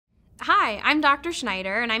Hi, I'm Dr.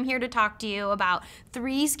 Schneider, and I'm here to talk to you about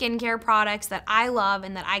 3 skincare products that I love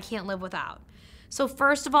and that I can't live without. So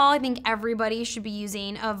first of all, I think everybody should be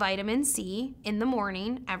using a vitamin C in the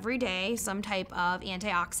morning every day, some type of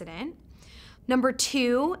antioxidant. Number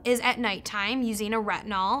 2 is at nighttime using a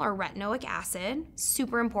retinol or retinoic acid.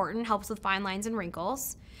 Super important, helps with fine lines and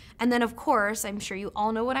wrinkles. And then of course, I'm sure you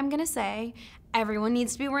all know what I'm gonna say, everyone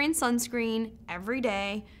needs to be wearing sunscreen every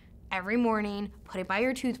day, every morning. Put it by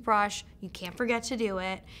your toothbrush. You can't forget to do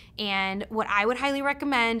it. And what I would highly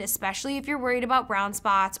recommend, especially if you're worried about brown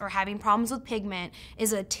spots or having problems with pigment,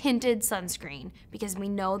 is a tinted sunscreen, because we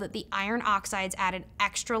know that the iron oxides add an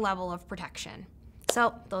extra level of protection.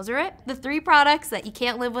 So those are it, the 3 products that you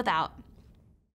can't live without.